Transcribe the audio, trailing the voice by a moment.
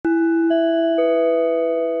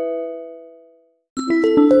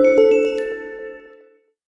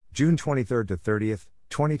June 23rd to 30th,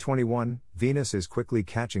 2021, Venus is quickly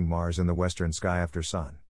catching Mars in the western sky after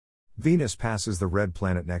Sun. Venus passes the red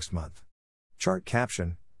planet next month. Chart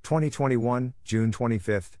caption, 2021, June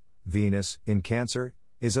 25th, Venus, in Cancer,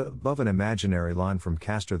 is above an imaginary line from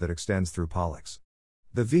Castor that extends through Pollux.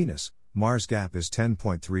 The Venus-Mars gap is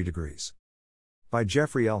 10.3 degrees. By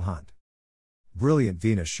Jeffrey L. Hunt. Brilliant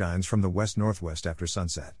Venus shines from the west-northwest after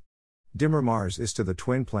sunset. Dimmer Mars is to the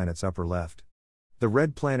twin planet's upper left. The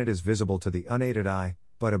red planet is visible to the unaided eye,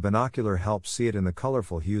 but a binocular helps see it in the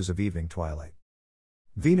colorful hues of evening twilight.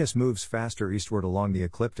 Venus moves faster eastward along the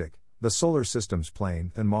ecliptic, the solar system's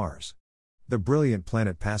plane, than Mars. The brilliant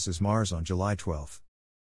planet passes Mars on July 12.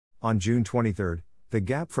 On June 23, the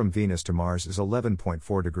gap from Venus to Mars is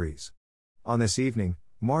 11.4 degrees. On this evening,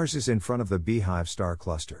 Mars is in front of the Beehive star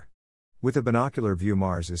cluster. With a binocular view,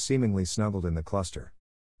 Mars is seemingly snuggled in the cluster.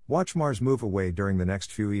 Watch Mars move away during the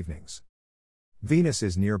next few evenings. Venus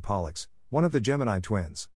is near Pollux, one of the Gemini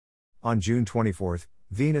twins. On June 24,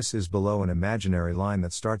 Venus is below an imaginary line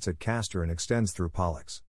that starts at Castor and extends through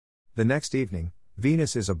Pollux. The next evening,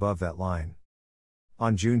 Venus is above that line.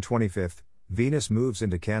 On June 25, Venus moves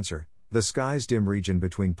into Cancer, the sky's dim region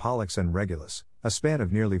between Pollux and Regulus, a span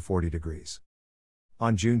of nearly 40 degrees.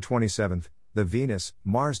 On June 27, the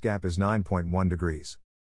Venus-Mars gap is 9.1 degrees.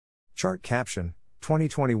 Chart caption,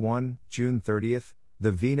 2021, June 30th,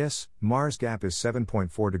 the Venus-Mars gap is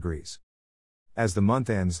 7.4 degrees. As the month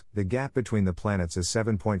ends, the gap between the planets is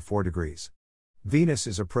 7.4 degrees. Venus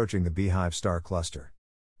is approaching the Beehive star cluster.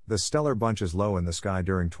 The stellar bunch is low in the sky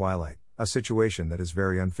during twilight, a situation that is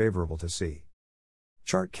very unfavorable to see.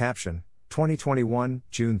 Chart caption, 2021,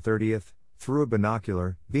 June 30th, through a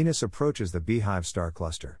binocular, Venus approaches the Beehive star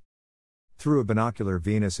cluster. Through a binocular,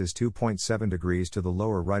 Venus is 2.7 degrees to the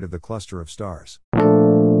lower right of the cluster of stars.